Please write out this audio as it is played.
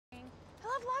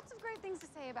great things to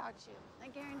say about you. I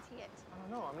guarantee it. I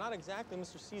don't know. I'm not exactly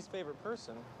Mr. C's favorite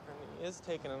person. I mean, he is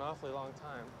taking an awfully long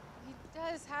time. He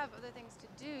does have other things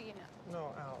to do, you know.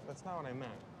 No, Al, that's not what I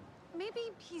meant.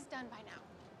 Maybe he's done by now.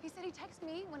 He said he'd text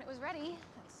me when it was ready.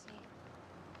 Let's see.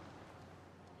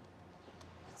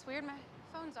 It's weird, my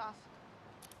phone's off.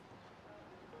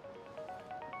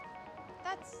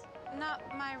 That's not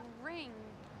my ring.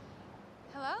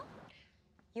 Hello?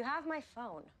 You have my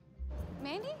phone.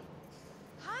 Mandy?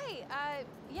 Hi,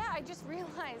 yeah, I just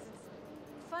realized.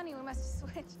 It's funny, we must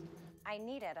have switched. I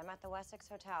need it. I'm at the Wessex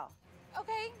Hotel.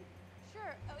 Okay,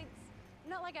 sure. Oh, it's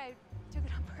not like I took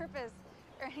it on purpose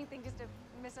or anything, just a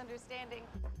misunderstanding.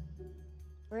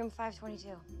 Room 522.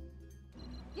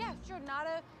 Yeah, sure, not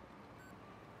a...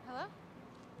 Hello?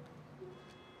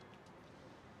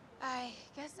 I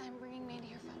guess I'm bringing Mandy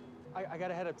her phone. I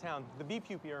gotta head uptown. The bee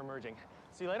pupae are emerging.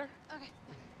 See you later? Okay.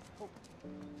 Oh.